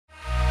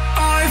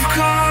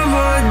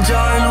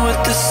done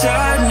with the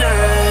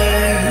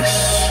sadness.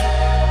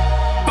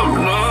 I'm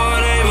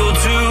not able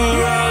to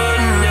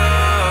run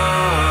now.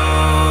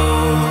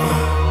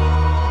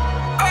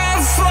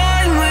 I'm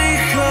finally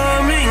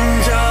coming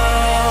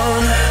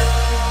down.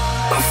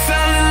 I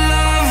fell in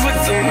love with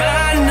the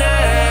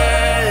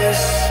madness.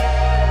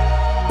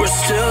 We're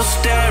still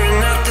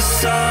staring at the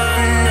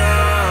sun now.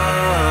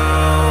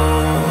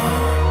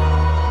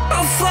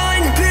 I'll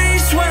find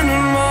peace when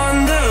I'm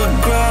on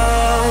the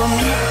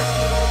ground.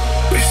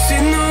 We've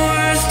seen the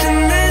worst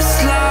in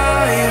this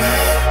life,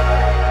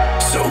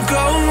 so go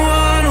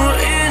on, we're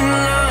in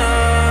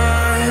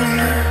line.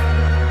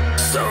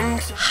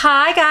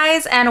 Hi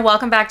guys, and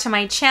welcome back to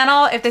my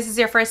channel. If this is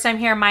your first time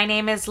here, my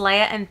name is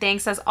Leia, and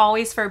thanks as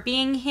always for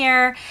being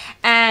here.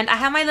 And I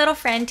have my little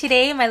friend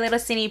today, my little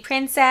Cindy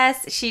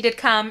princess. She did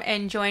come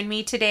and join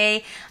me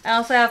today. I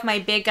also have my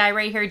big guy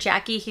right here,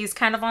 Jackie. He's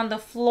kind of on the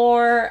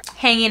floor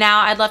hanging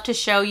out. I'd love to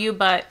show you,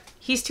 but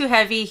he's too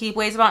heavy. He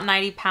weighs about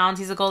 90 pounds.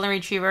 He's a golden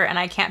retriever and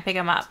I can't pick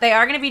him up. They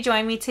are going to be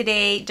joining me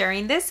today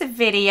during this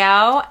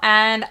video,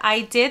 and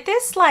I did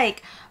this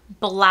like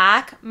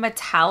black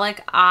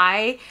metallic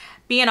eye.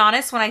 Being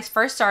honest, when I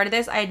first started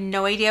this, I had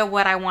no idea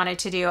what I wanted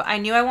to do. I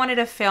knew I wanted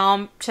to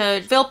feel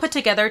put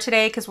together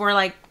today because we're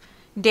like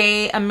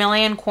day a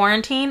million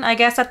quarantine, I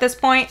guess, at this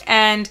point.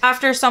 And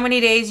after so many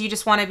days, you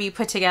just want to be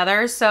put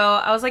together. So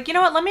I was like, you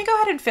know what, let me go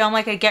ahead and film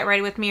like a get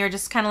ready with me or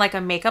just kind of like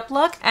a makeup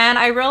look. And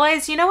I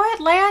realized, you know what,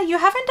 Leia, you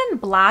haven't done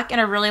black in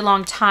a really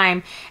long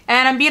time.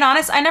 And I'm being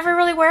honest, I never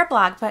really wear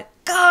black, but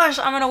gosh,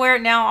 I'm gonna wear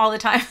it now all the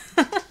time.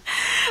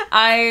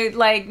 I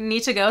like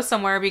need to go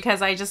somewhere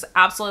because I just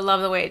absolutely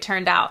love the way it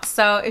turned out.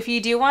 So if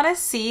you do want to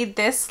see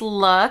this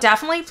look,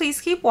 definitely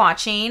please keep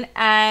watching,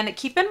 and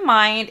keep in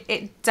mind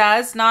it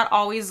does not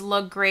always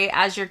look great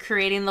as you're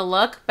creating the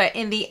look, but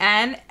in the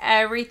end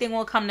everything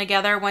will come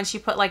together. Once you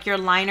put like your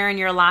liner and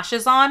your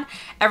lashes on,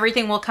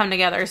 everything will come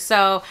together.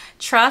 So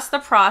trust the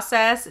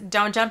process.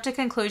 Don't jump to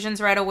conclusions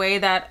right away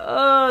that,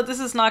 oh, this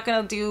is not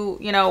gonna do,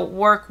 you know,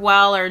 work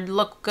well or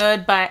look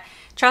good, but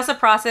trust the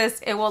process,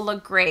 it will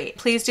look great.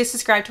 Please do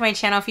subscribe to my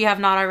channel if you have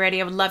not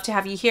already. I would love to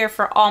have you here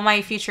for all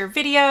my future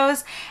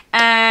videos.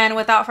 And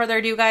without further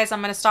ado, guys,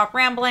 I'm gonna stop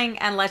rambling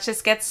and let's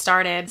just get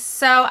started.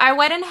 So I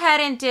went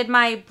ahead and did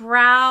my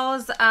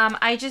brows.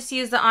 I just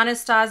used the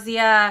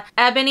Anastasia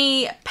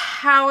Ebony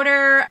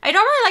powder. I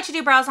don't really like to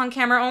do brows on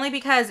camera only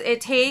because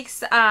it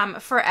takes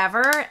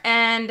forever.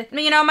 And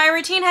you know, my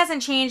routine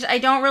hasn't changed. I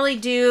don't really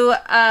do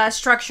a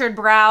structured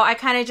brow. I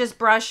kind of just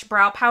brush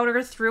brow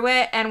powder through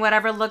it, and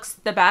whatever looks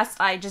the best,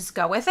 I just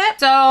go with it.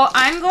 So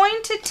I'm going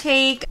to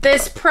take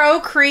this Pro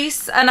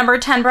Crease number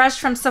 10 brush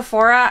from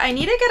Sephora. I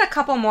need to get a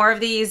couple more of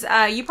these.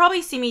 You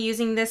probably see me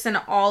using this in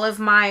all of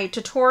my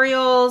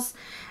tutorials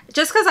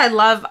just because I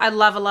love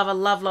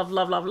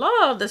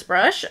this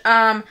brush.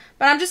 But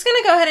I'm just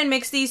gonna go ahead and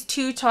mix these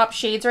two top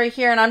shades right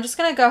here, and I'm just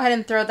gonna go ahead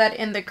and throw that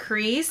in the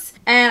crease.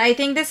 And I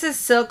think this is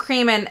Silk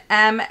Cream and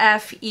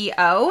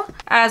MFEO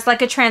as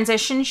like a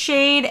transition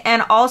shade.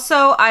 And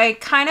also I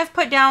kind of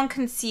put down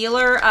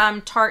concealer,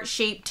 Tarte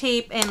Shape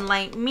Tape in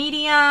light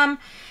medium.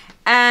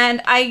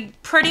 And I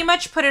pretty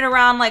much put it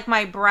around like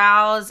my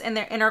brows and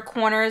their inner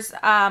corners,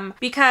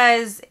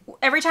 because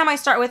every time I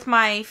start with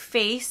my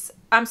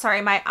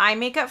my eye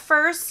makeup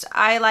first,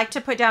 I like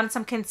to put down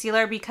some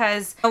concealer,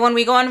 because when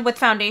we go in with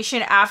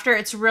foundation after,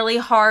 it's really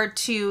hard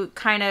to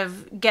kind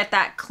of get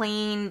that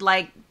clean,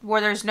 like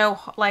where there's no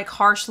like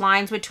harsh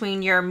lines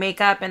between your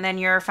makeup and then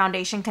your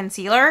foundation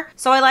concealer.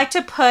 So I like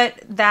to put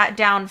that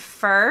down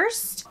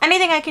first.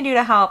 Anything I can do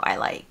to help, I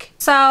like.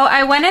 So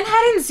I went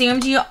ahead and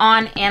zoomed you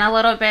on in a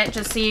little bit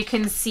just so you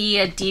can see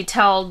a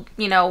detailed,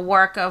 you know,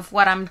 work of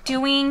what I'm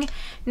doing.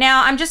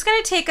 Now I'm just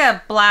gonna take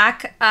a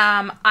black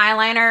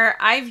eyeliner.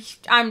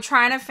 I'm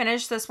trying to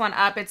finish this one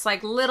up. It's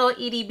like little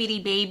itty bitty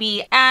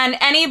baby, and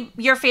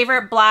your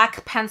favorite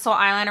black pencil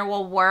eyeliner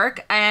will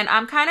work. And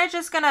I'm kind of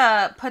just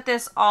gonna put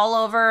this all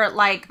over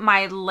like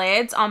my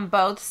lids on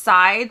both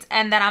sides,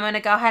 and then I'm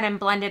gonna go ahead and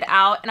blend it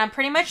out. And I'm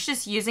pretty much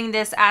just using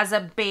this as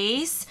a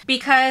base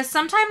because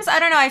sometimes, I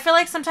don't know, I feel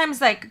like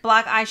sometimes like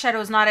black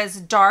eyeshadow is not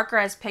as dark or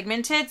as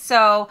pigmented.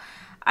 So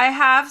I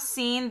have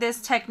seen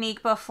this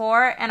technique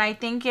before, and I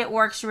think it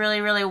works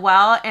really, really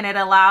well, and it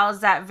allows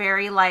that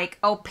very like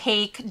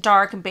opaque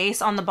dark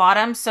base on the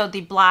bottom, so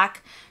the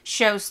black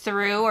shows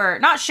through, or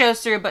not shows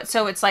through, but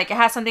so it's like it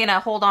has something to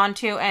hold on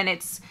to, and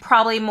it's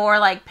probably more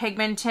like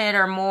pigmented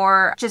or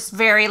more just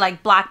very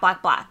like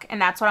black,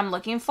 and that's what I'm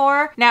looking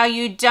for. Now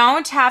you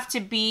don't have to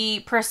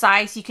be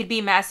precise, you could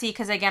be messy,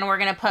 because again, we're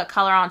gonna put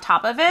color on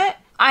top of it.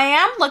 I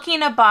am looking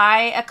to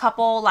buy a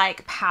couple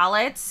like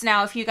palettes.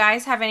 Now, if you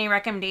guys have any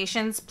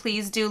recommendations,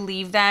 please do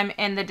leave them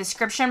in the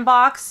description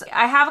box.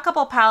 I have a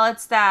couple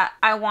palettes that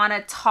I want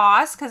to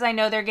toss because I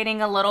know they're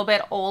getting a little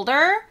bit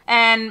older,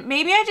 and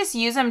maybe I just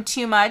use them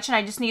too much and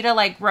I just need to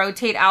like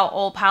rotate out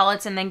old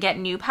palettes and then get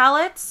new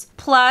palettes.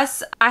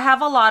 Plus, I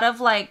have a lot of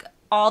like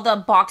all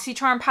the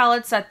BoxyCharm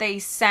palettes that they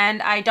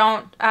send. I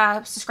don't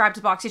subscribe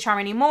to BoxyCharm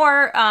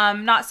anymore.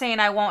 Not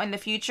saying I won't in the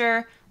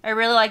future, I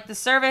really like the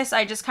service.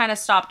 I just kind of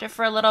stopped it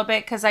for a little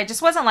bit because I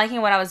just wasn't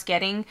liking what I was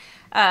getting.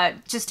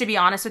 Just to be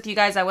honest with you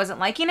guys, I wasn't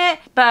liking it.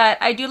 But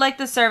I do like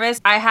the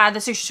service. I had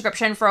the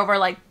subscription for over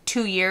like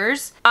 2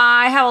 years.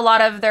 I have a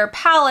lot of their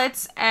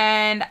palettes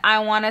and I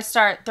want to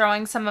start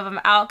throwing some of them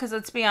out because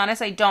let's be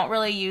honest, I don't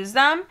really use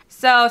them.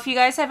 So if you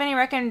guys have any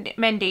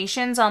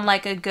recommendations on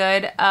like a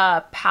good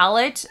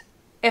palette,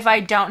 if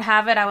I don't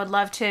have it, I would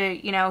love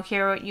to, you know,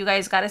 hear what you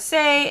guys got to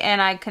say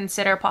and I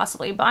consider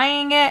possibly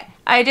buying it.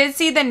 I did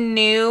see the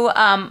new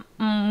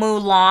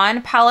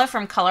Mulan palette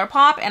from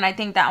ColourPop and I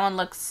think that one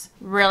looks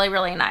really,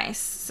 really nice.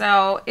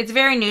 So it's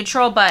very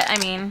neutral, but I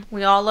mean,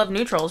 we all love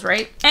neutrals,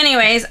 right?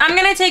 Anyways, I'm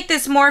going to take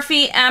this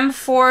Morphe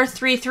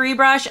M433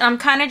 brush and I'm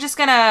kind of just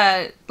going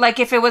to, like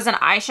if it was an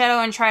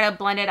eyeshadow and try to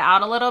blend it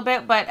out a little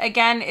bit. But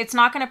again, it's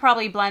not going to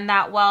probably blend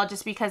that well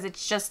just because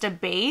it's just a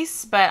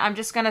base, but I'm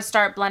just going to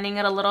start blending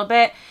it a little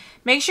bit.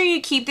 Make sure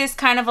you keep this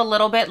kind of a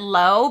little bit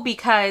low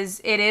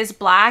because it is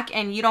black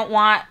and you don't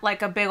want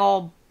like a big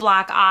old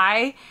black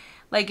eye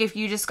like if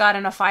you just got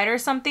in a fight or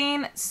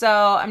something. So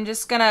I'm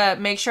just gonna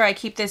make sure I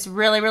keep this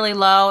really, really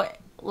low,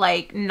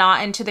 like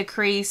not into the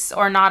crease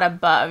or not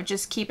above.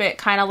 Just keep it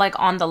kind of like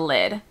on the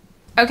lid.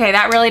 Okay,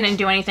 that really didn't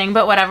do anything,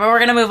 but whatever, we're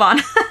gonna move on.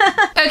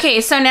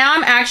 Okay, so now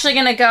I'm actually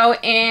gonna go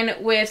in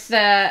with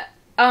the,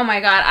 oh my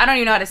god, I don't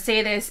even know how to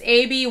say this,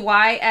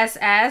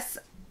 ABYSS.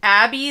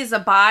 Abby's,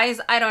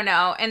 Abi's, I don't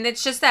know. And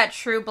it's just that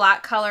true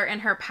black color in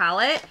her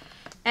palette.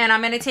 And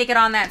I'm going to take it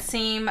on that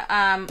same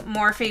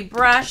Morphe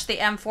brush, the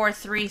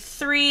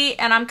M433.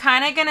 And I'm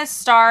kind of going to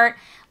start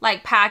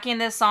like packing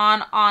this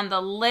on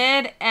the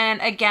lid. And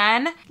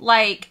again,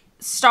 like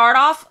start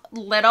off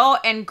little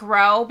and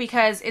grow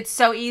because it's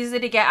so easy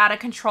to get out of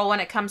control when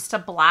it comes to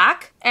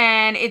black.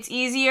 And it's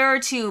easier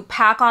to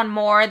pack on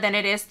more than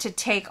it is to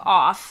take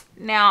off.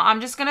 Now I'm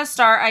just gonna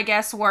start, I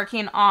guess,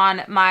 working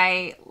on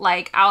my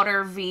like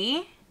outer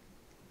V.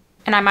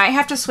 And I might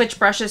have to switch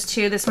brushes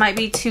too. This might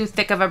be too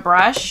thick of a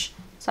brush,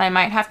 so I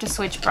might have to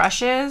switch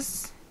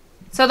brushes.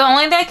 So the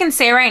only thing I can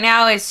say right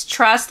now is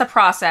trust the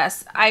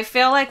process. I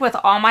feel like with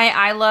all my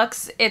eye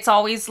looks, it's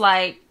always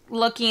like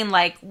looking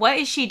like, what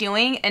is she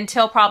doing,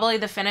 until probably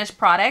the finished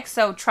product.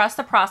 So trust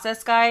the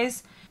process,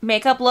 guys.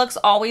 Makeup looks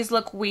always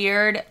look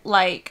weird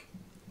like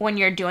when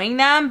you're doing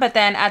them, but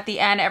then at the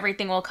end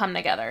everything will come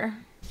together.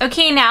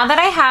 Okay, now that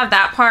I have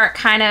that part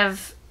kind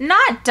of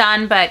not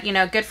done, but you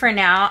know, good for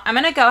now, I'm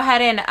gonna go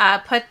ahead and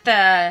put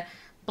the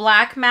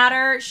Black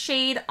Matter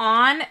shade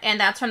on,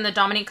 and that's from the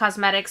Dominique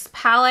Cosmetics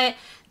palette.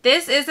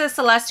 This is a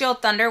Celestial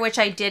Thunder, which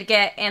I did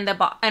get in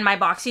my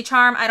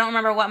BoxyCharm. I don't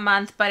remember what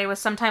month, but it was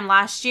sometime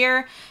last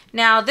year.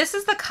 Now, this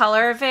is the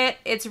color of it.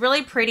 It's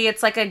really pretty.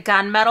 It's like a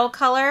gunmetal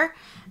color.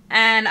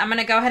 And I'm going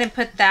to go ahead and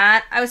put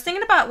that. I was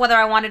thinking about whether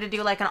I wanted to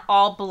do like an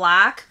all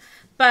black,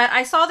 but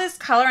I saw this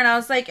color and I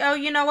was like, oh,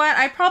 you know what?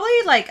 I probably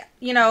like,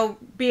 you know,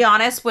 be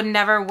honest, would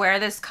never wear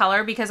this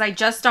color because I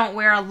just don't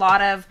wear a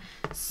lot of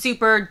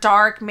super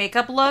dark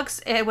makeup looks.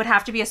 It would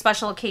have to be a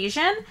special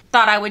occasion.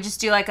 Thought I would just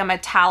do like a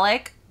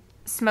metallic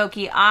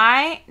smoky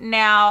eye.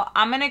 Now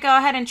I'm gonna go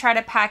ahead and try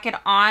to pack it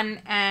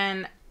on,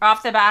 and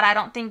off the bat I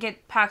don't think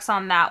it packs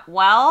on that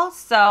well,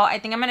 so I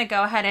think I'm gonna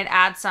go ahead and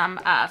add some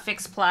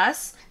Fix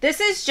Plus. This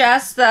is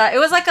just it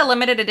was like a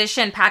limited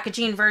edition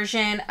packaging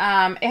version.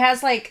 It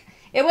has like,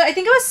 I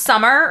think it was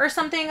summer or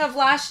something of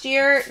last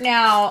year.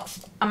 Now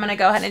I'm gonna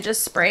go ahead and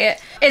just spray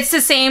it. It's the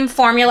same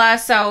formula,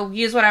 so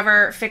use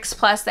whatever Fix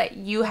Plus that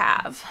you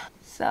have.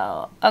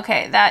 So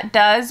okay, that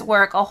does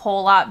work a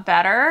whole lot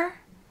better.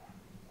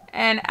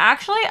 And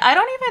actually, I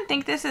don't even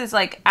think this is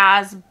like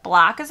as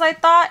black as I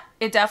thought.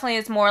 It definitely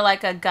is more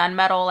like a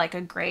gunmetal, like a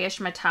grayish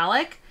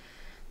metallic.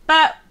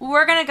 But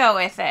we're gonna go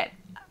with it.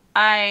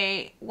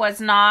 I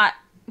was not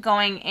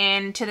going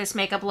into this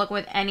makeup look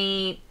with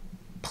any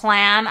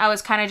plan. I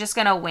was kind of just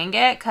gonna wing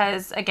it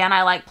because, again,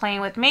 I like playing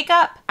with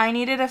makeup. I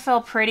needed to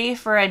feel pretty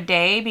for a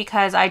day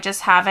because I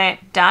just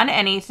haven't done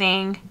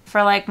anything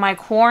for like my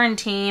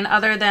quarantine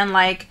other than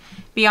like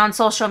be on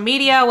social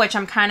media, which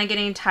I'm kind of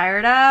getting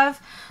tired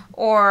of.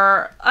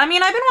 Or, I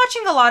mean, I've been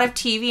watching a lot of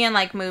TV and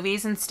like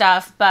movies and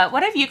stuff, but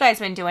what have you guys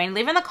been doing?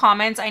 Leave in the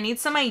comments. I need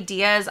some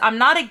ideas. I'm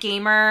not a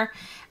gamer.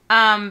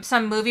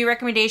 Some movie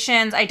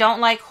recommendations. I don't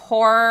like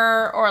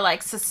horror or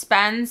like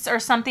suspense or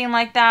something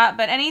like that,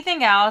 but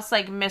anything else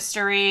like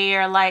mystery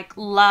or like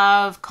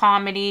love,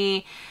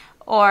 comedy,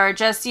 or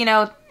just, you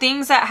know,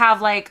 things that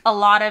have like a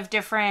lot of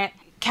different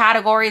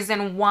categories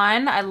in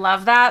one. I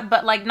love that,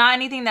 but like not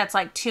anything that's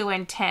like too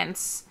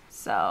intense.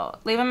 So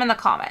leave them in the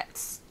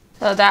comments.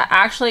 So that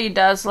actually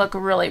does look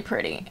really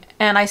pretty.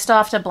 And I still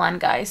have to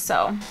blend, guys,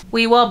 so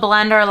we will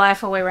blend our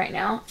life away right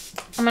now.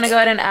 I'm gonna go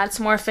ahead and add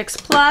some more Fix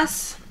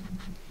Plus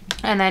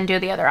and then do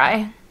the other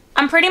eye.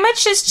 I'm pretty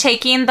much just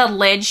taking the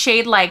lid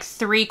shade like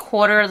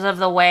 3/4 of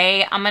the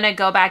way. I'm gonna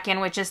go back in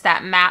with just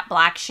that matte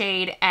black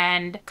shade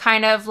and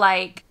kind of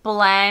like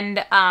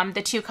blend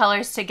the two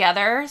colors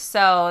together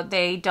so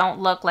they don't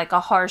look like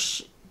a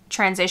harsh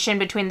transition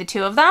between the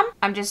two of them.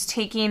 I'm just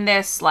taking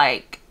this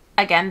like,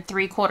 again,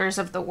 3/4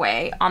 of the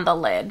way on the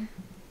lid.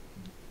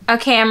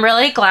 Okay, I'm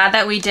really glad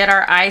that we did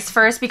our eyes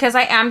first because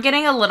I am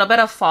getting a little bit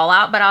of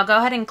fallout, but I'll go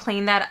ahead and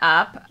clean that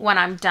up when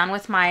I'm done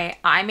with my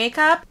eye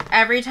makeup.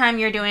 Every time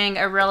you're doing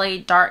a really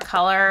dark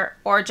color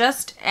or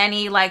just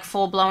any like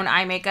full-blown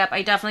eye makeup,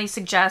 I definitely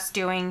suggest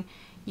doing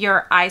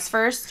your eyes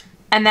first.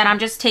 And then I'm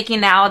just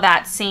taking now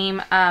that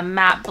same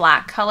matte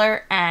black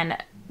color and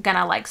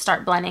gonna like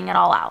start blending it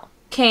all out.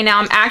 Okay, now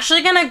I'm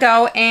actually gonna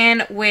go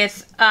in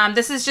with,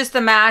 this is just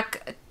the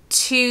MAC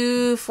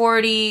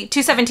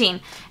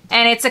 217.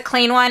 And it's a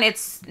clean one.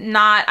 It's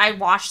not, I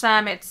washed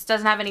them. It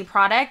doesn't have any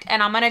product.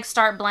 And I'm gonna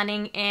start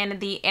blending in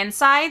the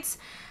insides.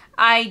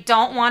 I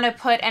don't wanna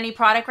put any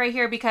product right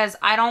here because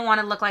I don't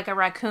wanna look like a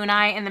raccoon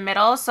eye in the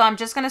middle. So I'm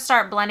just gonna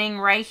start blending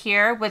right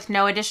here with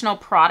no additional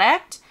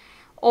product.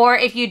 Or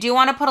if you do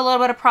wanna put a little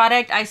bit of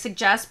product, I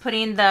suggest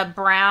putting the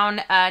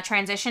brown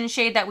transition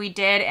shade that we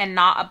did and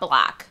not a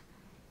black.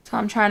 So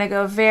I'm trying to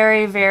go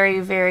very,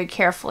 very, very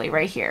carefully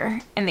right here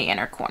in the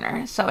inner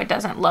corner so it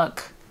doesn't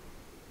look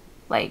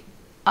like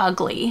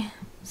ugly.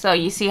 So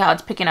you see how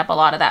it's picking up a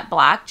lot of that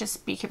black.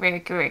 Just be very,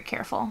 very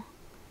careful.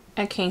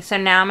 Okay, so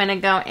now I'm gonna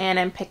go in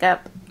and pick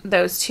up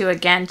those two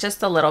again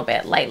just a little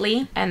bit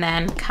lightly and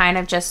then kind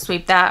of just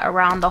sweep that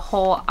around the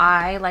whole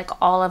eye, like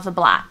all of the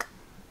black.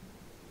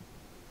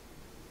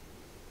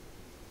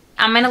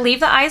 I'm gonna leave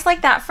the eyes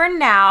like that for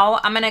now.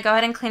 I'm gonna go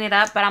ahead and clean it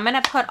up, but I'm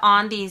gonna put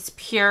on these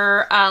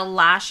pure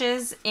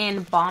lashes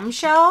in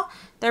Bombshell.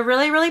 They're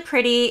really, really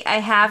pretty. I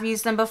have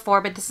used them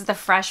before, but this is the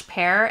fresh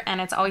pair, and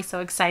it's always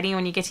so exciting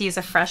when you get to use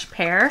a fresh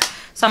pair.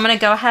 So I'm gonna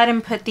go ahead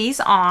and put these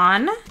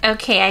on.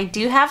 Okay, I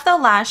do have the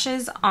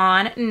lashes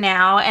on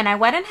now, and I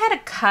went ahead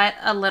and cut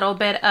a little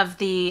bit of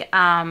the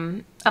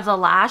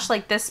lash,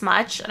 like this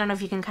much. I don't know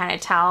if you can kind of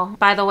tell.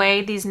 By the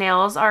way, these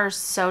nails are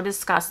so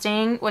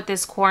disgusting. With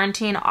this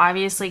quarantine,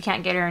 obviously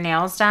can't get your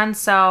nails done,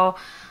 so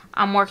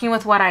I'm working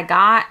with what I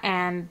got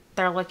and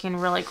they're looking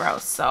really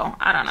gross. So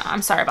I don't know.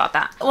 I'm sorry about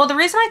that. Well, the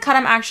reason I cut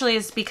them actually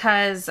is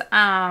because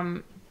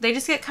they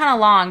just get kind of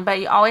long,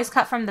 but you always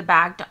cut from the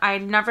back. I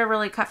never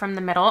really cut from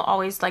the middle,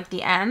 always like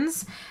the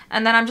ends.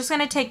 And then I'm just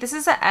going to take, this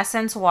is an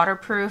Essence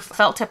waterproof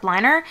felt tip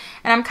liner,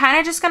 and I'm kind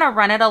of just going to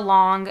run it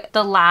along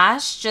the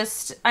lash.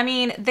 Just, I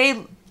mean,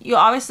 you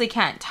obviously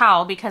can't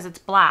tell because it's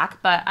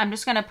black, but I'm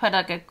just going to put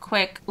like a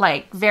quick,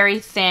 like very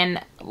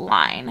thin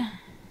line.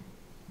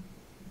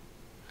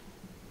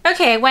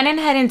 Okay, I went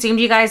ahead and zoomed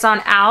you guys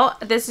on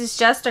out. This is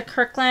just a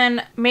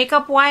Kirkland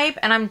makeup wipe,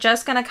 and I'm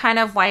just gonna kind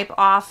of wipe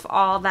off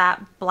all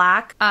that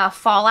black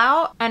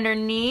fallout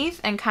underneath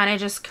and kind of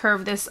just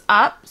curve this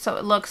up so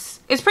it looks,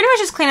 it's pretty much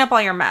just clean up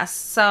all your mess.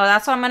 So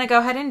that's what I'm gonna go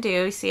ahead and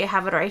do. You see I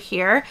have it right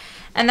here.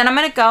 And then I'm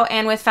gonna go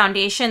in with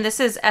foundation.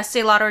 This is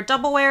Estee Lauder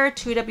Double Wear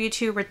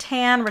 2W2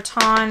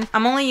 Rattan.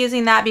 I'm only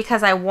using that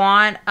because I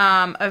want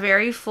a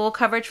very full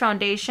coverage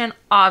foundation,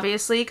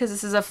 obviously, because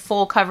this is a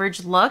full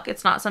coverage look.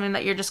 It's not something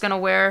that you're just gonna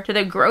wear to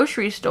the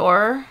grocery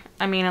store.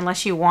 I mean,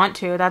 unless you want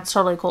to, that's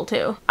totally cool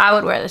too. I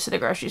would wear this to the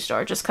grocery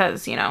store just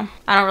because, you know,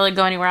 I don't really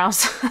go anywhere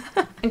else.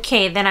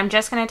 Okay, then I'm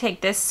just gonna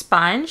take this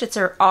sponge. It's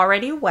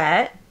already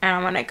wet. And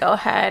I'm gonna go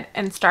ahead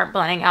and start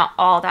blending out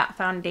all that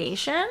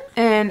foundation.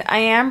 And I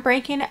am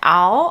breaking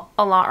out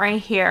a lot right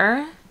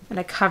here. I'm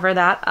gonna cover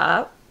that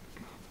up.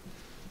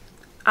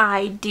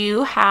 I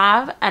do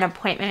have an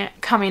appointment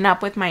coming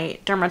up with my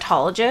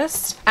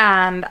dermatologist,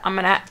 and I'm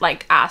gonna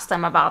like ask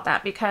them about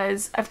that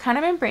because I've kind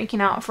of been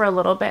breaking out for a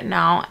little bit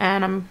now,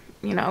 and I'm,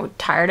 you know,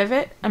 tired of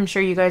it. I'm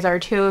sure you guys are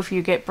too if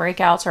you get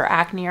breakouts or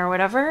acne or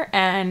whatever.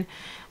 And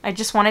I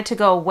just want it to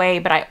go away,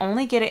 but I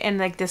only get it in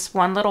like this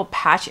one little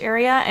patch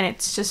area, and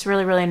it's just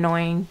really, really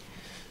annoying.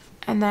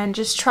 And then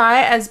just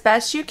try as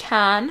best you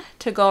can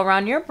to go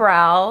around your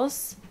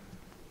brows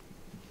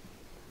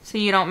so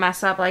you don't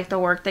mess up like the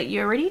work that you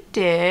already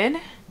did.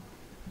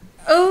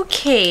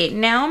 Okay,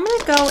 now I'm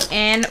gonna go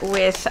in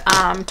with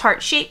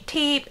Tarte Shape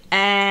Tape,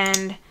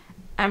 and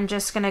I'm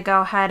just gonna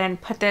go ahead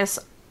and put this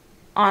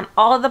on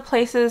all the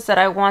places that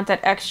I want that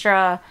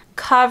extra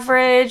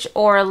coverage,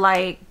 or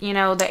like, you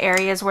know, the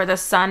areas where the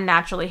sun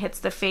naturally hits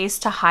the face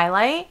to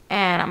highlight.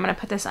 And I'm gonna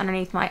put this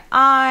underneath my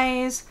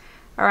eyes,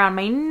 around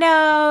my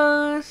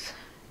nose,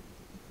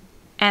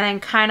 and then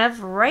kind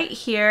of right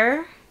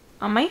here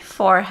on my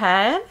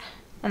forehead.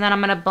 And then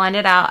I'm gonna blend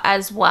it out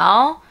as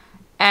well.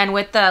 And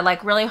with the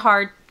like really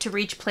hard to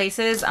reach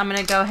places, I'm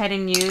gonna go ahead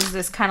and use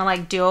this kind of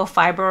like duo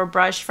fiber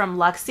brush from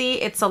Luxie.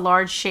 It's a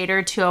large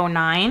shader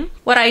 209.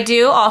 What I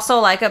do also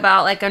like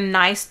about like a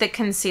nice thick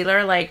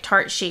concealer like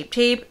Tarte Shape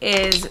Tape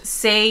is,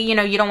 say, you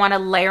know, you don't want to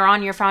layer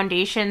on your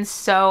foundation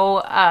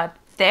so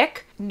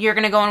thick, you're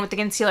gonna go in with the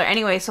concealer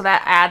anyway, so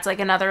that adds like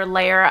another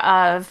layer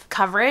of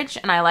coverage,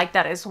 and I like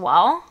that as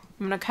well.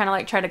 I'm gonna kind of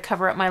like try to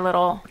cover up my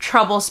little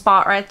trouble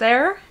spot right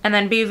there. And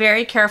then be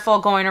very careful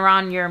going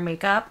around your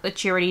makeup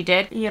that you already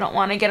did. You don't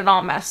want to get it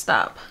all messed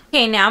up.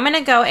 Okay, now I'm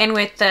gonna go in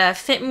with the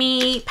Fit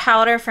Me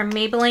powder from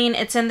Maybelline.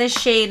 It's in the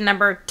shade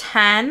number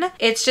 10.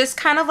 It's just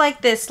kind of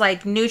like this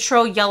like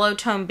neutral yellow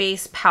tone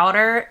base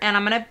powder, and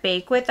I'm gonna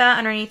bake with that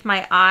underneath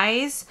my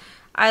eyes.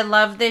 I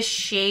love this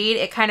shade.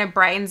 It kind of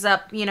brightens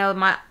up, you know,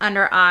 my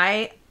under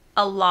eye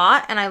a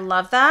lot, and I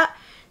love that.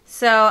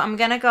 So I'm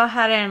gonna go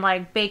ahead and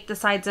like bake the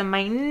sides of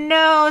my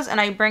nose,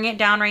 and I bring it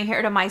down right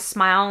here to my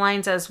smile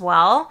lines as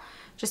well.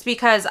 Just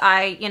because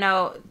I, you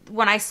know,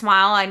 when I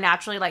smile, I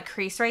naturally like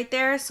crease right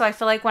there. So I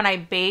feel like when I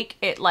bake,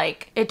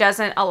 it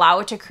doesn't allow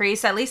it to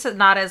crease, at least it's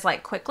not as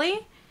like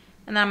quickly.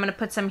 And then I'm gonna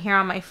put some here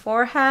on my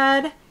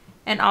forehead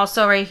and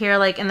also right here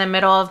like in the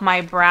middle of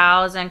my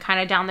brows and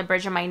kind of down the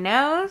bridge of my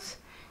nose.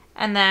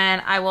 And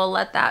then I will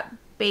let that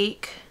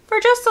bake for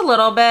just a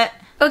little bit.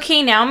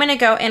 Okay, now I'm going to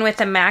go in with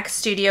the MAC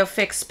Studio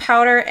Fix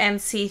Powder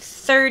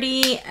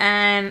NC30,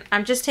 and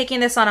I'm just taking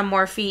this on a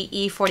Morphe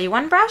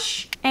E41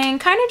 brush and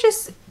kind of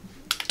just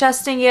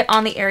dusting it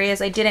on the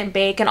areas I didn't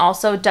bake and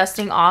also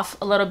dusting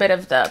off a little bit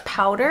of the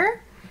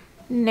powder.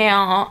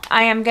 Now,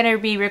 I am going to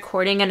be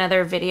recording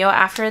another video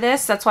after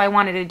this. That's why I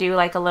wanted to do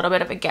like a little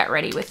bit of a get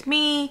ready with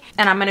me,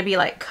 and I'm going to be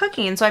like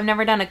cooking. So I've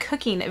never done a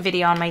cooking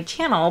video on my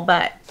channel,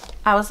 but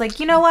I was like,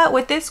 you know what,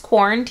 with this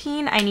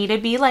quarantine, I need to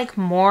be like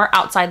more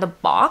outside the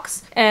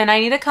box and I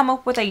need to come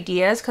up with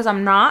ideas because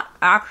I'm not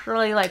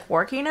actually like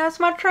working as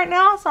much right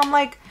now. So I'm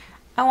like,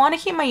 I want to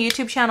keep my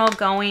YouTube channel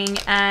going,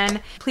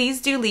 and please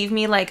do leave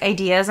me like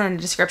ideas in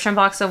the description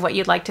box of what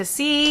you'd like to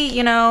see.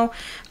 You know,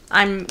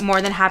 I'm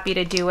more than happy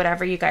to do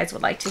whatever you guys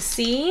would like to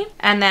see.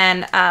 And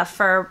then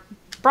for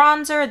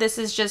bronzer, this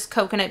is just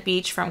Coconut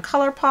Beach from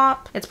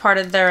ColourPop. It's part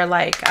of their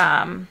like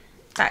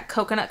that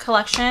coconut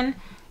collection.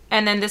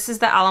 And then this is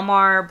the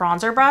Alamar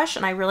bronzer brush,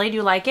 and I really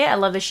do like it. I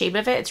love the shape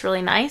of it. It's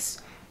really nice.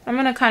 I'm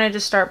going to kind of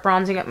just start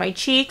bronzing up my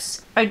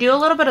cheeks. I do a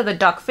little bit of the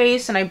duck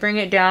face, and I bring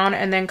it down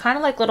and then kind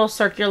of like little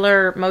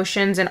circular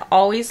motions and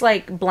always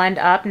like blend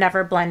up,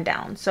 never blend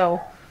down. So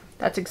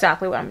that's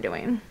exactly what I'm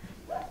doing.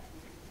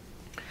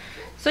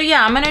 So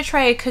yeah, I'm going to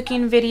try a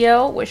cooking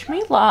video. Wish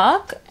me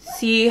luck.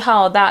 See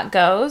how that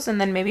goes,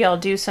 and then maybe I'll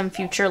do some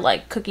future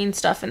like cooking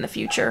stuff in the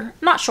future.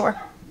 Not sure.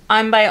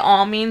 I'm by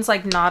all means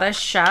like not a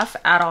chef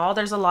at all.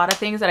 There's a lot of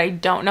things that I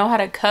don't know how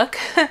to cook.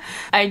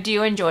 I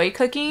do enjoy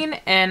cooking,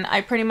 and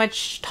I pretty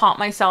much taught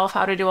myself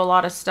how to do a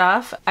lot of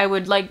stuff. I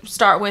would like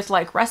start with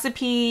like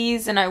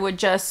recipes, and I would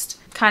just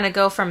kind of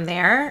go from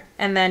there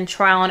and then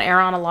trial and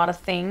error on a lot of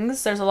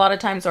things. There's a lot of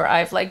times where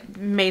I've like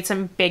made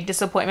some big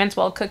disappointments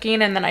while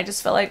cooking, and then I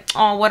just feel like,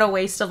 oh, what a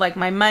waste of like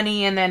my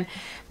money and then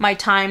my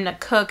time to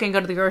cook and go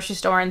to the grocery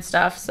store and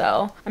stuff.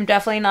 So I'm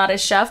definitely not a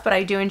chef, but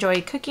I do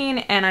enjoy cooking,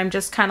 and I'm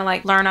just kind of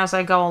like learn as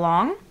I go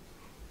along.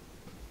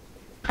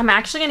 I'm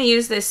actually going to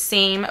use this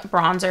same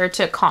bronzer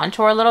to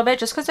contour a little bit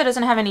just because it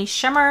doesn't have any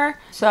shimmer.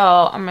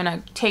 So I'm going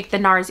to take the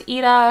NARS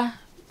Ita,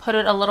 put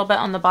it a little bit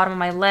on the bottom of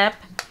my lip,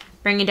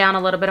 bringing down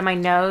a little bit of my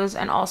nose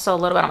and also a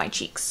little bit on my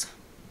cheeks.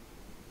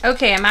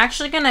 Okay, I'm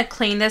actually going to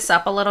clean this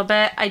up a little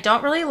bit. I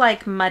don't really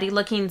like muddy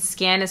looking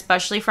skin,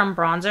 especially from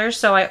bronzer.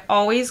 So I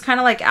always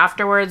kind of like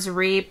afterwards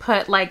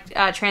re-put like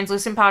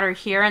translucent powder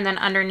here and then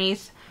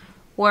underneath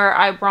where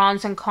I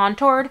bronzed and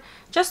contoured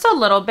just a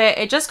little bit.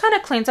 It just kind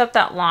of cleans up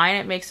that line.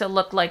 It makes it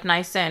look like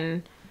nice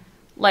and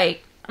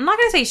like, I'm not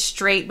going to say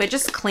straight, but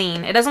just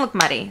clean. It doesn't look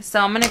muddy. So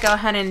I'm going to go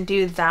ahead and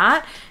do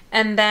that.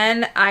 And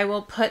then I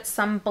will put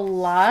some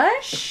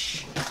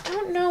blush. I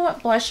don't know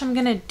what blush I'm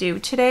gonna do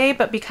today,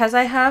 but because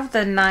I have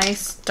the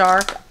nice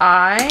dark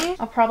eye,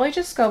 I'll probably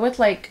just go with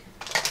like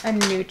a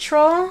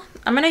neutral.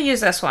 I'm gonna use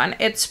this one.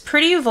 It's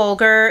pretty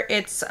vulgar.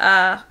 It's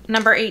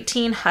number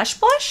 18 Hush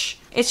Blush.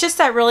 It's just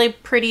that really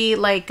pretty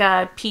like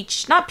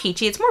peach, not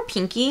peachy, it's more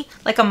pinky,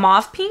 like a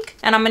mauve pink.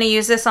 And I'm gonna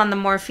use this on the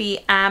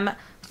Morphe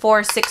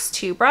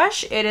M462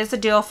 brush. It is a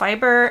dual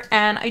fiber,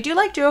 and I do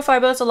like dual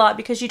fibers a lot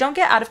because you don't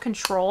get out of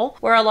control,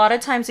 where a lot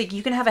of times like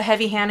you can have a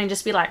heavy hand and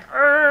just be like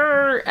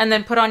and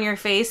then put on your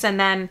face, and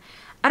then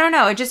I don't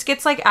know, it just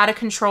gets like out of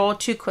control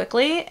too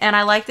quickly. And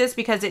I like this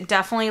because it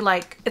definitely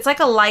like, it's like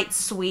a light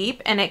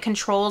sweep and it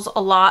controls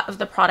a lot of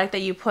the product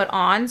that you put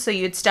on. So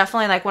it's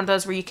definitely like one of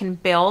those where you can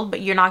build, but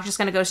you're not just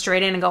gonna go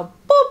straight in and go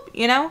boop,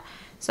 you know?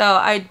 So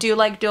I do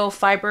like dual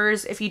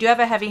fibers. If you do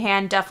have a heavy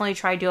hand, definitely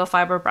try dual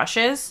fiber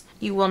brushes.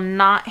 You will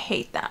not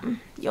hate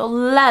them. You'll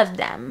love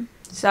them.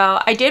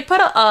 So I did put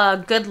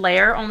a good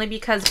layer only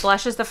because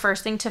blush is the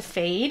first thing to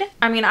fade.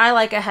 I mean, I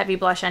like a heavy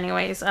blush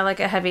anyways. I like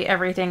a heavy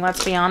everything,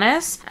 let's be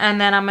honest.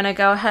 And then I'm gonna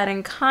go ahead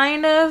and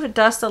kind of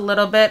dust a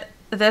little bit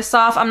this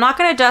off. I'm not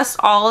gonna dust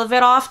all of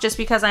it off just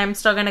because I'm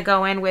still gonna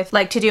go in with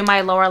like to do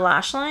my lower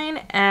lash line,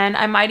 and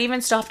I might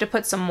even still have to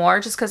put some more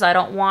just because I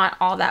don't want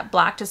all that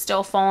black to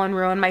still fall and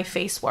ruin my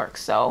face work.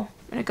 So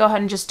I'm gonna go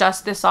ahead and just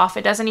dust this off.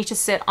 It doesn't need to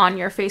sit on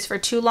your face for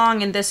too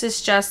long, and this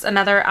is just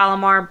another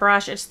Alamar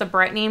brush. It's the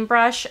brightening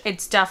brush.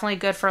 It's definitely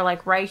good for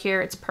like right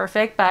here. It's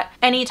perfect, but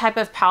any type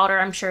of powder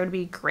I'm sure would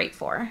be great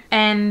for.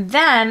 And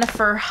then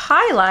for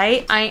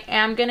highlight, I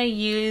am gonna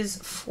use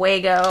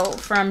Fuego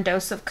from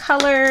Dose of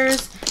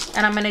Colors,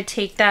 and I'm gonna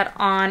take that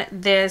on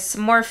this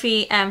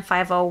Morphe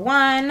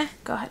M501.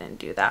 Go ahead and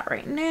do that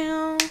right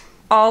now.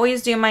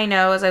 Always do my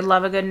nose. I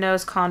love a good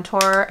nose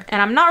contour, and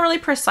I'm not really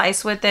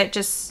precise with it,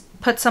 just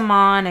put some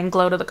on and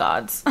glow to the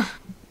gods.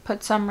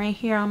 Put some right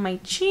here on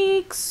my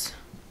cheeks.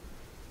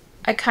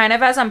 I kind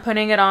of, as I'm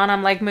putting it on,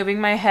 I'm like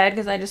moving my head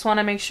because I just want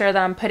to make sure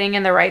that I'm putting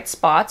in the right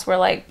spots where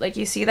like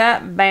you see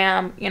that?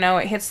 Bam, you know,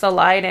 it hits the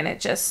light and it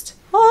just,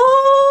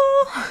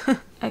 oh.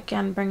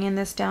 Again, bringing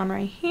this down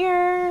right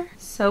here.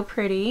 So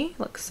pretty,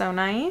 looks so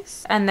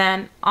nice. And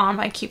then on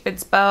my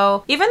Cupid's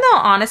bow, even though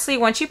honestly,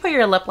 once you put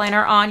your lip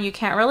liner on, you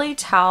can't really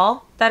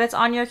tell that it's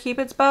on your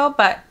Cupid's bow,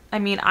 but I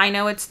mean, I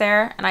know it's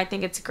there and I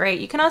think it's great.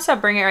 You can also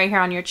bring it right here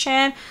on your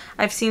chin.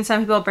 I've seen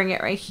some people bring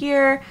it right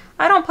here.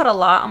 I don't put a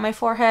lot on my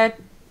forehead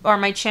or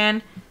my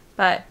chin,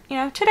 but you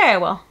know, today I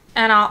will.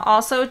 And I'll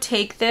also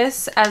take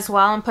this as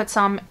well and put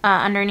some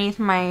underneath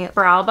my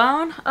brow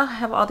bone. Oh, I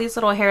have all these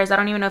little hairs. I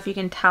don't even know if you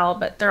can tell,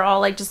 but they're all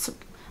like just,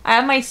 I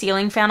have my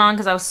ceiling fan on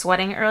because I was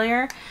sweating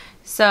earlier.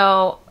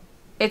 So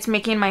it's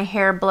making my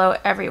hair blow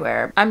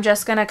everywhere. I'm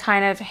just gonna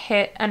kind of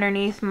hit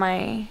underneath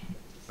my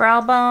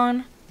brow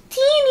bone.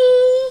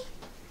 Teeny!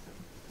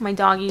 My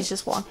doggies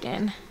just walked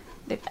in.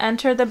 They've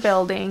entered the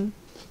building.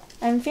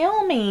 I'm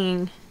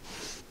filming.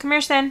 Come here,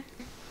 Sin.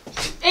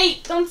 Hey,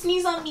 don't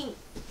sneeze on me.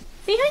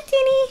 Say hi,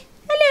 Tinny.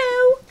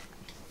 Hello.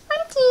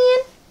 Hi,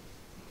 Tin.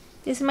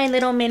 This is my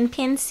little min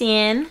pin,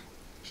 Sin.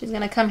 She's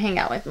gonna come hang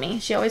out with me.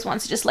 She always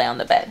wants to just lay on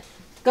the bed.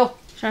 Go.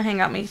 She's gonna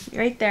hang out with me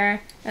right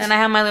there. And then I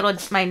have my little,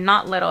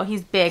 not little,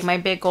 he's big, my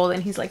big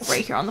golden. He's like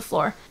right here on the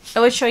floor.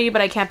 I would show you,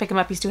 but I can't pick him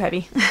up. He's too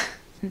heavy.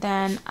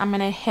 Then I'm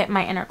gonna hit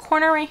my inner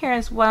corner right here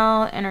as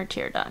well, inner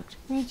tear duct.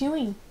 What are you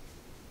doing?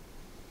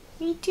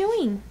 What are you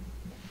doing?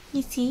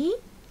 You see?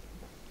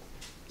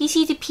 You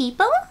see the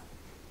people?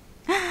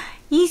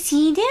 You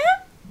see them?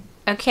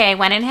 Okay, I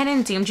went ahead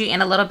and zoomed you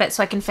in a little bit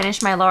so I can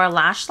finish my lower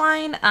lash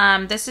line.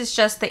 This is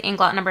just the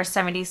Inglot number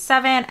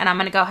 77, and I'm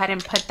gonna go ahead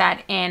and put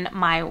that in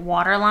my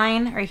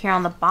waterline right here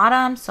on the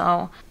bottom.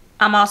 So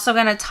I'm also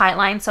gonna tight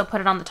line, so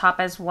put it on the top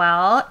as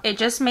well. It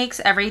just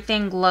makes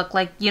everything look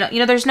like, you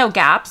know, there's no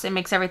gaps. It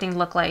makes everything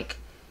look like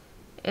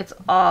it's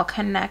all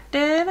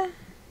connected,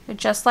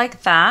 just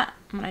like that.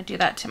 I'm gonna do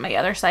that to my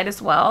other side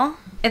as well.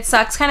 It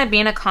sucks kind of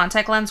being a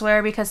contact lens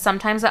wearer because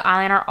sometimes the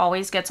eyeliner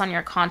always gets on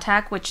your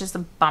contact, which is a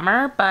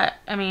bummer, but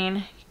I mean,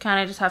 you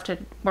kind of just have to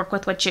work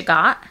with what you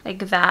got. Like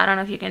that, I don't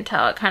know if you can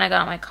tell, it kind of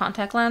got on my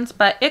contact lens,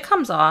 but it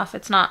comes off.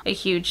 It's not a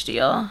huge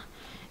deal.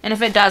 And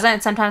if it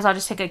doesn't, sometimes I'll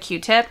just take a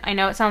Q-tip. I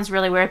know it sounds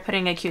really weird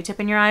putting a Q-tip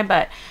in your eye,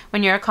 but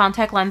when you're a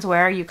contact lens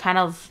wearer, you kind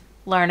of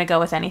learn to go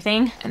with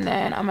anything. And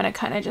then I'm gonna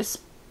kind of just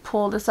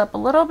pull this up a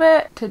little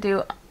bit to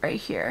do right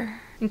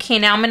here. Okay,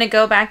 now I'm going to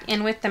go back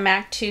in with the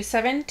MAC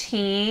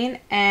 217,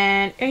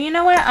 and you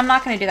know what? I'm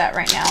not going to do that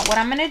right now. What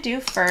I'm going to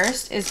do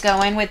first is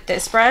go in with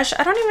this brush.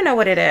 I don't even know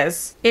what it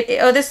is.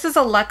 Oh, this is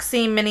a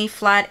Luxie Mini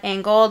Flat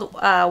Angled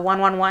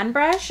 111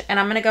 brush, and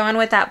I'm going to go in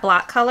with that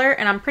black color,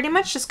 and I'm pretty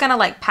much just going to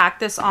like pack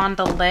this on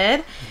the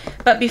lid.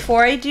 But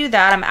before I do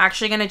that, I'm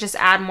actually going to just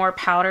add more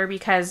powder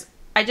because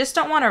I just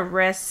don't want to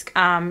risk,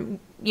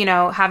 you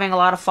know, having a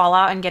lot of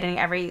fallout and getting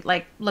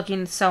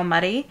looking so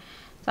muddy.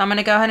 So I'm going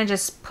to go ahead and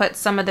just put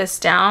some of this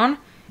down.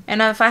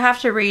 And if I have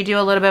to redo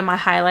a little bit of my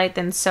highlight,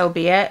 then so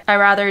be it. I'd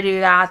rather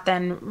do that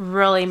than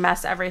really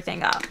mess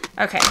everything up.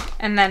 Okay,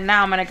 and then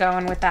now I'm going to go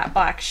in with that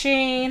black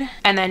shade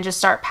and then just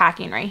start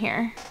packing right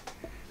here.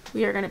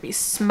 We are going to be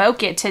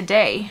smoky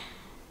today.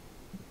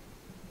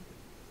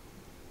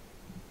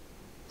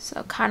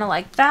 So kind of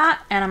like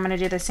that. And I'm going to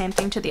do the same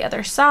thing to the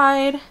other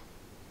side.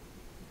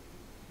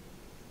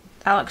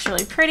 That looks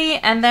really pretty.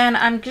 And then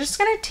I'm just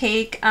gonna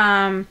take,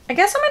 I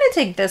guess I'm gonna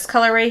take this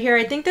color right here.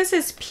 I think this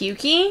is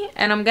Pukey,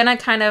 and I'm gonna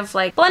kind of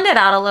like blend it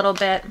out a little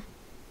bit.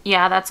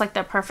 Yeah, that's like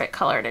the perfect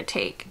color to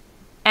take.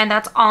 And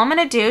that's all I'm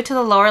gonna do to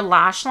the lower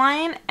lash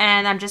line.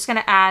 And I'm just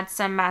gonna add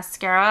some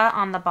mascara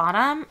on the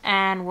bottom,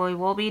 and we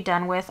will be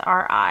done with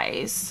our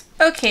eyes.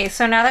 Okay,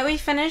 so now that we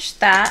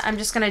finished that, I'm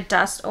just gonna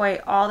dust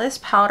away all this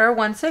powder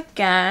once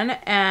again,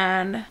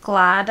 and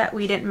glad that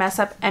we didn't mess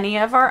up any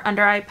of our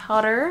under eye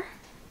powder.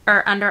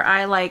 Or under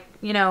eye, like,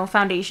 you know,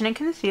 foundation and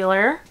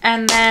concealer.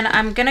 And then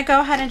I'm gonna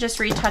go ahead and just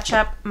retouch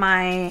up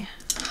my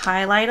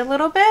highlight a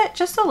little bit,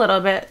 just a little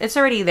bit. It's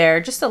already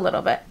there, just a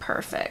little bit.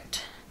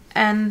 Perfect.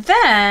 And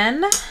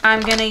then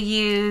I'm gonna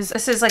use,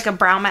 this is like a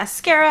brow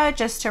mascara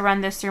just to run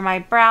this through my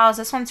brows.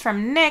 This one's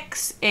from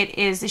NYX. It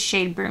is the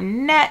shade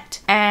Brunette,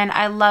 and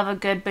I love a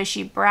good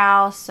bushy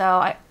brow, so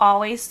I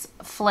always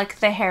flick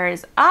the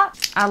hairs up.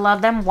 I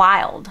love them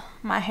wild.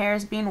 My hair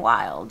is being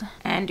wild.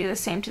 And do the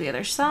same to the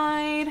other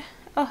side.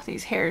 Oh,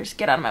 these hairs,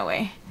 get out of my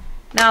way.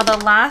 Now the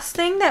last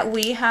thing that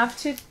we have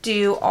to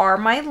do are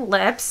my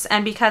lips,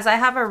 and because I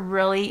have a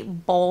really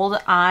bold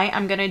eye,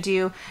 I'm gonna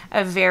do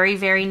a very,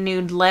 very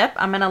nude lip.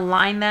 I'm gonna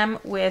line them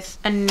with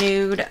a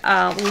nude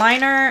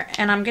liner,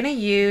 and I'm gonna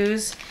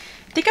use,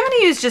 I think I'm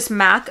gonna use just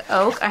MAC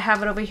Oak. I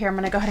have it over here. I'm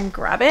gonna go ahead and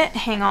grab it.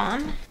 Hang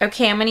on.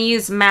 Okay, I'm gonna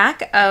use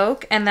MAC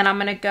Oak, and then I'm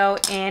gonna go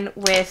in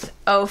with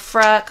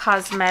Ofra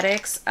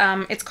Cosmetics.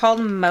 It's called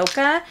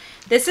Mocha.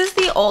 This is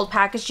the old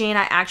packaging.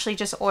 I actually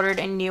just ordered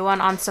a new one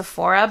on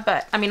Sephora,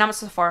 but I mean, not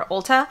Sephora,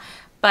 Ulta.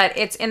 but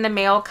it's in the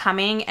mail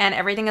coming, and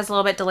everything is a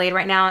little bit delayed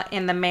right now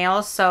in the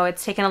mail, so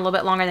it's taking a little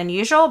bit longer than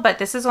usual, but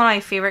this is one of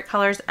my favorite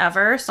colors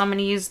ever. So I'm going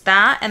to use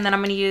that, and then I'm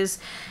going to use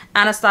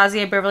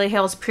Anastasia Beverly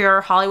Hills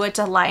Pure Hollywood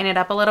to lighten it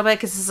up a little bit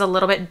because this is a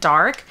little bit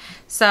dark.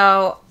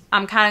 So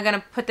I'm kind of going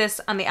to put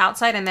this on the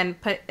outside and then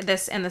put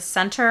this in the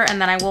center,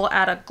 and then I will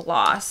add a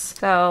gloss.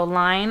 So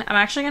line, I'm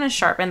actually going to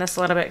sharpen this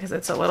a little bit because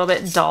it's a little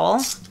bit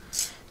dull.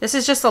 This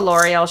is just a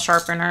L'Oreal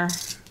sharpener.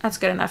 That's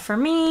good enough for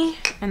me.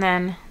 And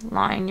then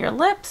line your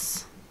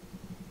lips.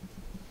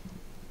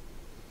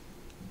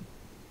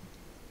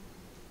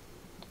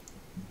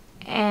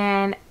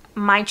 And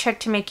my trick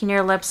to making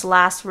your lips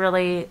last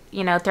really,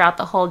 you know, throughout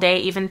the whole day,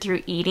 even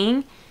through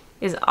eating,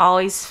 is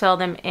always fill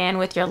them in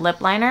with your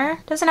lip liner.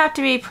 Doesn't have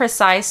to be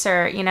precise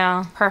or, you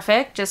know,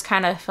 perfect. Just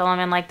kind of fill them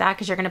in like that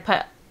because you're going to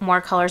put more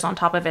colors on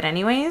top of it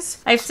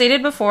anyways. I've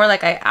stated before,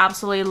 like, I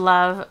absolutely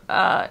love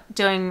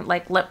doing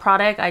like lip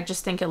product. I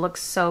just think it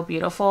looks so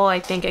beautiful. I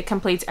think it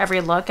completes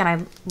every look, and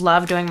I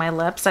love doing my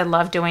lips. I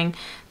love doing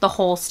the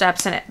whole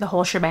steps and the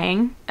whole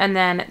shebang. And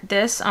then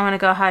this, I'm going to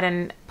go ahead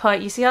and put,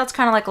 you see how it's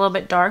kind of like a little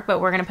bit dark, but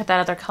we're going to put that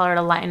other color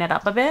to lighten it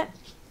up a bit.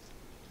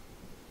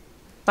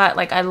 But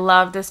like, I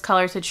love this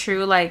color. It's a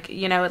true, like,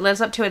 you know, it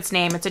lives up to its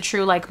name. It's a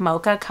true like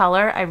mocha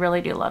color. I really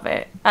do love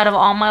it. Out of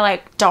all my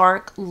like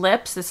dark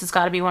lips, this has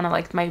got to be one of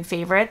like my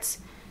favorites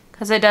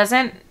because it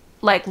doesn't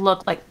like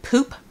look like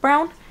poop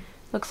brown.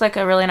 Looks like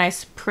a really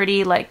nice,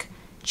 pretty like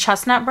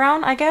chestnut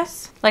brown, I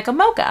guess, like a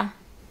mocha.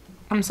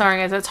 I'm sorry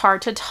guys, it's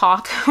hard to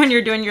talk when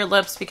you're doing your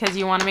lips because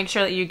you want to make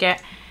sure that you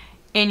get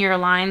in your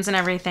lines and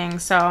everything.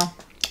 So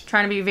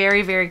trying to be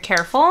very, very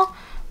careful.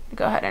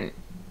 Go ahead and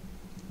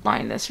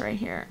line this right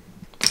here.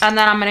 And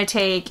then I'm going to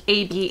take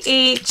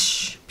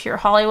ABH Pure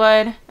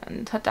Hollywood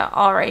and put that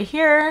all right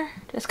here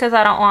just because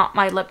I don't want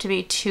my lip to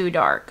be too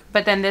dark.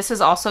 But then this is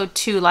also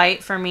too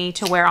light for me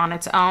to wear on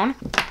its own.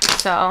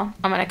 So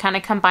I'm going to kind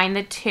of combine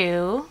the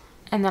two,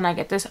 and then I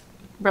get this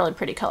really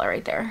pretty color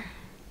right there.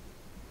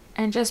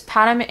 And just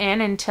pat them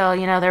in until,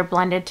 you know, they're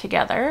blended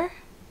together.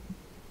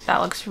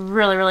 That looks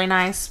really, really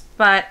nice.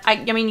 But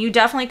I mean, you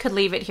definitely could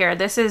leave it here.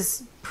 This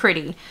is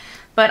pretty.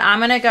 But I'm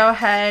going to go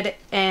ahead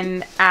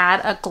and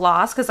add a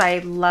gloss because I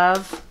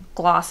love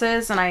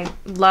glosses and I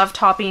love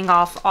topping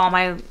off all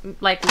my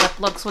like lip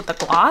looks with the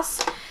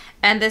gloss.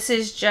 And this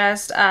is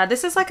just,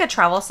 this is like a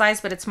travel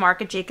size, but it's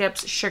Marc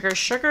Jacobs Sugar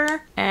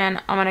Sugar.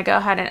 And I'm going to go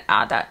ahead and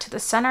add that to the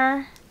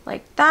center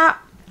like that.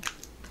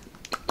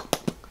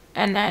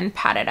 And then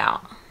pat it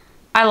out.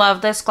 I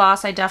love this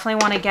gloss. I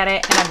definitely want to get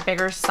it in a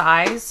bigger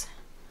size.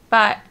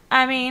 But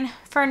I mean,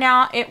 for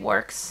now it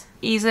works.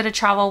 Easy to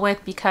travel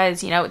with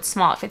because, you know, it's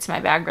small. It fits my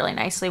bag really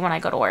nicely when I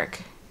go to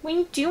work. What are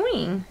you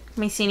doing?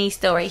 My Cindy's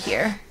still right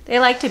here. They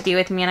like to be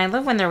with me, and I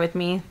love when they're with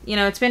me. You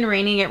know, it's been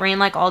raining. It rained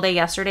like all day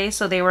yesterday,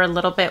 so they were a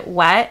little bit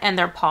wet and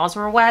their paws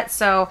were wet.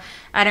 So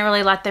I didn't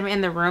really let them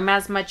in the room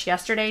as much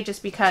yesterday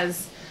just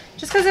because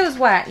it was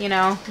wet, you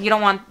know. You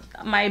don't want,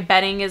 my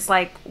bedding is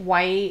like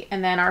white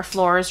and then our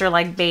floors are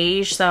like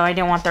beige, so I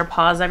didn't want their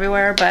paws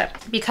everywhere. But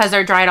because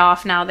they're dried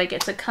off now, they get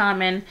to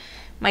come, and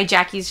my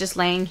Jackie's just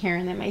laying here,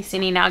 and then my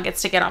Cindy now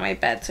gets to get on my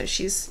bed, so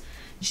she's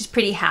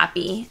pretty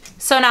happy.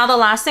 So now the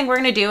last thing we're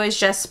gonna do is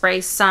just spray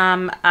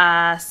some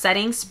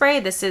setting spray.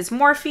 This is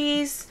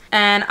Morphe's,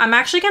 and I'm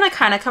actually gonna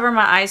kind of cover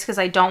my eyes because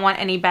I don't want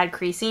any bad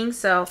creasing.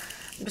 So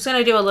I'm just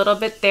gonna do a little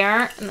bit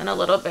there and then a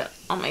little bit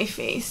on my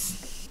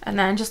face, and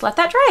then just let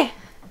that dry.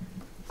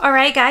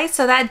 Alright guys,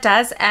 so that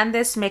does end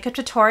this makeup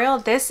tutorial.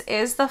 This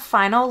is the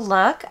final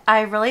look.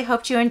 I really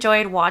hoped you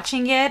enjoyed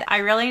watching it. I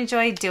really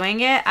enjoyed doing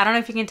it. I don't know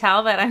if you can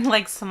tell, but I'm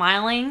like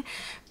smiling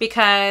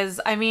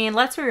because, I mean,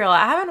 let's be real,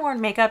 I haven't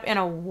worn makeup in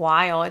a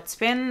while. It's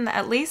been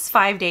at least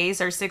 5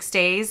 days or 6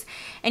 days.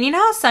 And you know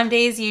how some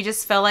days you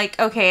just feel like,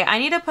 okay, I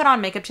need to put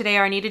on makeup today,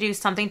 or I need to do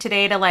something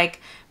today to like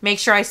make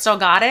sure I still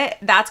got it.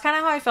 That's kind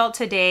of how I felt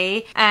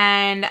today.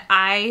 And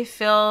I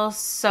feel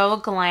so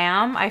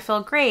glam. I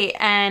feel great.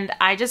 And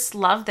I just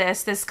love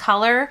this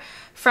color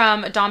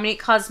from Dominique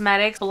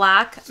Cosmetics,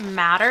 Black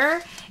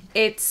Matter.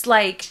 It's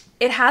like,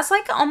 it has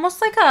like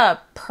almost like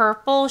a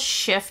purple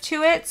shift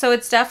to it. So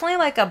it's definitely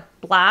like a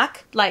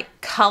black like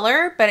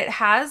color, but it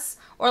has,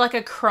 or like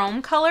a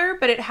chrome color,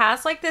 but it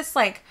has like this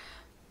like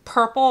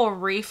purple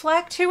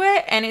reflect to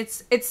it, and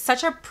it's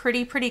such a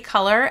pretty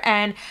color.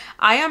 And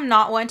I am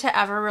not one to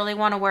ever really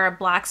want to wear a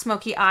black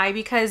smoky eye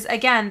because,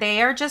 again,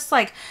 they are just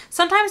like,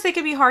 sometimes they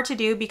can be hard to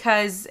do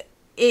because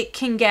it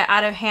can get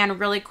out of hand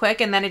really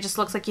quick, and then it just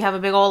looks like you have a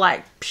big old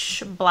like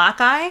black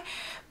eye.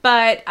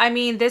 But I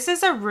mean, this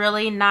is a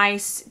really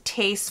nice,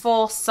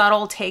 tasteful,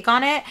 subtle take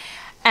on it.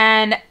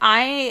 And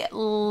I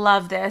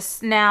love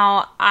this.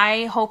 Now,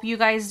 I hope you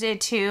guys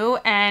did too.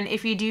 And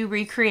if you do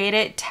recreate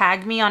it,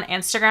 tag me on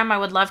Instagram. I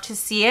would love to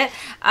see it.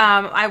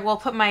 I will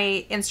put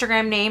my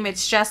Instagram name.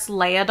 It's just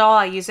Leia Doll.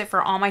 I use it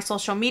for all my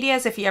social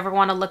medias. If you ever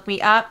want to look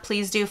me up,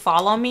 please do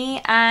follow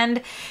me.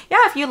 And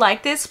yeah, if you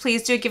like this,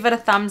 please do give it a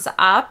thumbs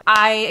up.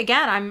 I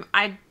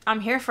I'm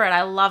here for it.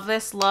 I love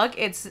this look.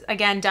 It's,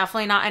 again,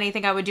 definitely not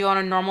anything I would do on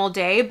a normal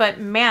day, but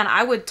man,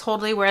 I would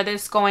totally wear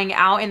this going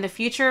out in the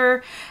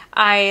future.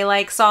 I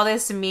like saw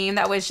this meme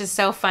that was just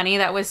so funny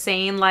that was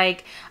saying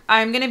like,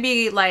 I'm gonna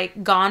be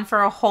like gone for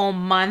a whole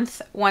month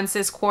once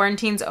this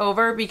quarantine's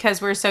over, because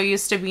we're so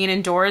used to being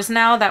indoors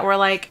now that we're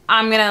like,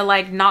 I'm gonna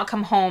like not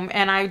come home,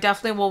 and I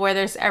definitely will wear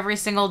this every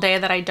single day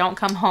that I don't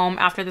come home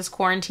after this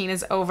quarantine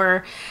is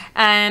over.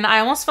 And I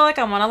almost feel like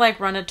I want to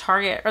like run to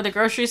Target or the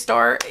grocery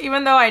store,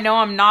 even though I know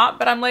I'm not,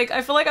 but I'm like,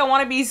 I feel like I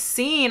want to be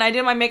seen. I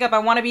did my makeup, I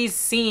want to be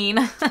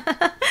seen.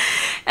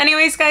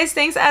 Anyways, guys,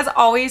 thanks as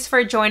always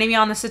for joining me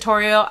on this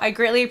tutorial. I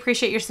greatly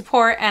appreciate your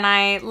support, and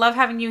I love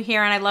having you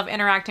here, and I love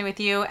interacting with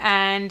you.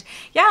 And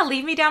yeah,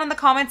 leave me down in the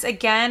comments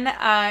again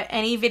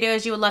any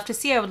videos you would love to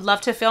see. I would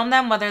love to film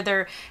them, whether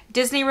they're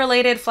Disney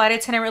related, flight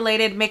attendant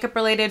related, makeup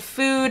related,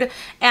 food,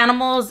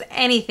 animals,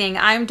 anything.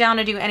 I'm down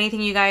to do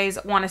anything you guys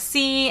want to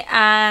see,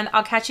 and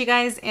I'll catch you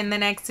guys in the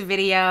next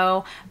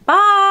video.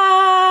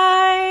 Bye!